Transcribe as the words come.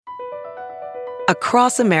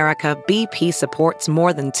Across America, BP supports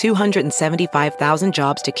more than 275,000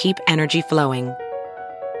 jobs to keep energy flowing.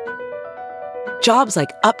 Jobs like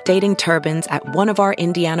updating turbines at one of our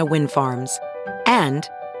Indiana wind farms and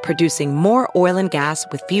producing more oil and gas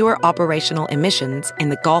with fewer operational emissions in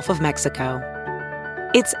the Gulf of Mexico.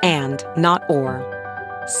 It's and, not or.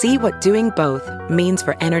 See what doing both means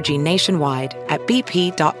for energy nationwide at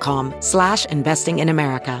bp.com/investing in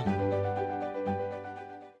America.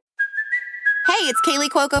 Hey, it's Kaylee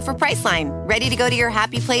Cuoco for Priceline. Ready to go to your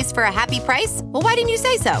happy place for a happy price? Well, why didn't you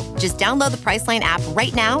say so? Just download the Priceline app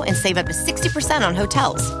right now and save up to 60% on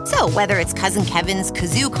hotels. So whether it's Cousin Kevin's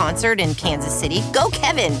Kazoo Concert in Kansas City, go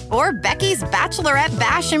Kevin, or Becky's Bachelorette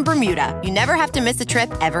Bash in Bermuda, you never have to miss a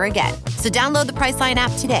trip ever again. So download the Priceline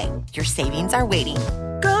app today. Your savings are waiting.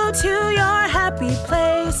 Go to your happy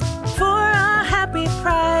place for a happy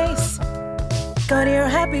price. Go to your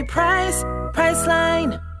happy price,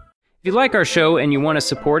 Priceline. If you like our show and you want to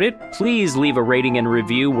support it, please leave a rating and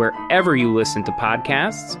review wherever you listen to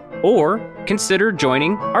podcasts, or consider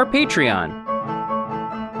joining our Patreon.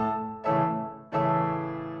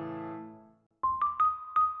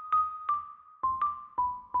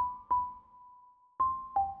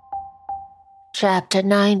 Chapter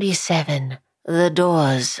 97, The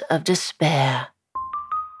Doors of Despair.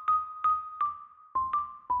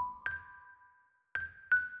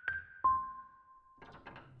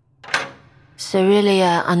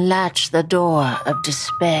 Cerilia unlatched the door of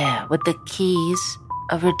despair with the keys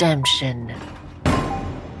of redemption.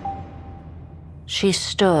 She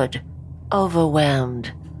stood,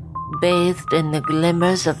 overwhelmed, bathed in the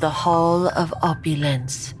glimmers of the Hall of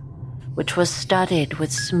Opulence, which was studded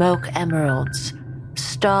with smoke emeralds,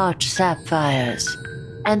 starch sapphires,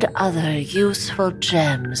 and other useful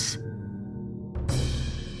gems.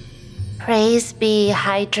 Praise be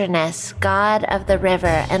Hydranus, god of the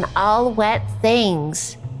river and all wet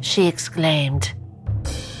things, she exclaimed.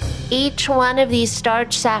 Each one of these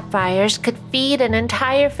starch sapphires could feed an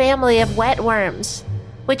entire family of wetworms,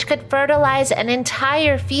 which could fertilize an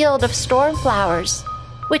entire field of stormflowers,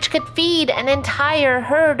 which could feed an entire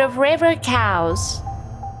herd of river cows.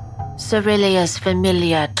 Cerilia's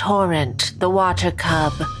familiar Torrent, the water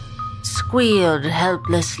cub, squealed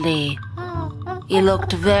helplessly. He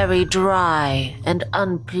looked very dry and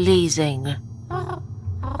unpleasing.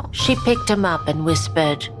 She picked him up and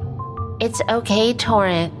whispered, "It's okay,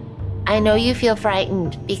 Torrent. I know you feel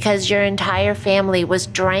frightened because your entire family was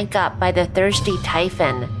drank up by the thirsty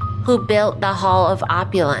Typhon, who built the Hall of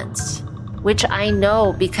Opulence, which I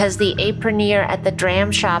know because the apronnier at the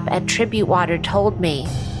dram shop at Tribute Water told me,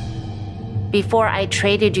 before I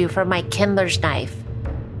traded you for my kindler's knife.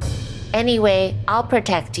 Anyway, I'll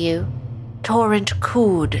protect you." Torrent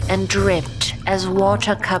cooed and dripped as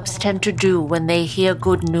water cubs tend to do when they hear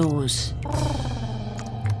good news.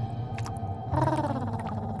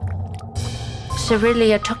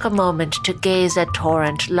 Cerilia took a moment to gaze at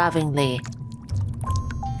Torrent lovingly.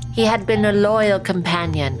 He had been a loyal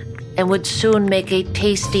companion and would soon make a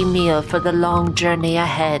tasty meal for the long journey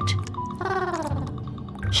ahead.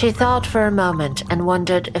 She thought for a moment and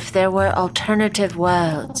wondered if there were alternative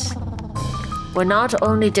worlds, where not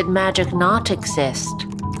only did magic not exist,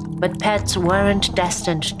 but pets weren't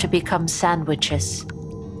destined to become sandwiches.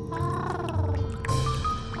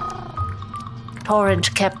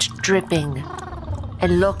 Torrent kept dripping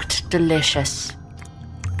and looked delicious.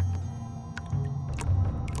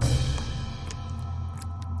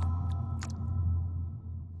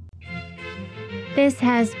 This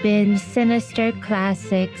has been Sinister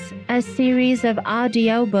Classics, a series of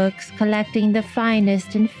audiobooks collecting the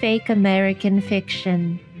finest in fake American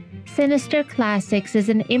fiction. Sinister Classics is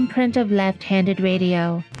an imprint of Left-Handed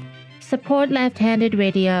Radio. Support Left-Handed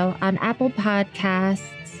Radio on Apple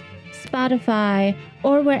Podcasts, Spotify,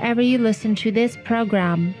 or wherever you listen to this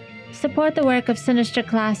program. Support the work of Sinister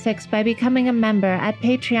Classics by becoming a member at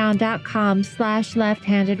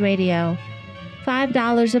patreon.com/lefthandedradio.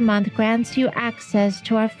 $5 a month grants you access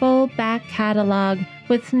to our full back catalog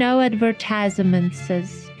with no advertisements.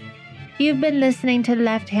 You've been listening to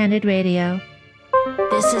Left-Handed Radio.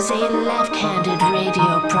 This is a Left-Handed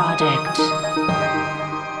Radio product.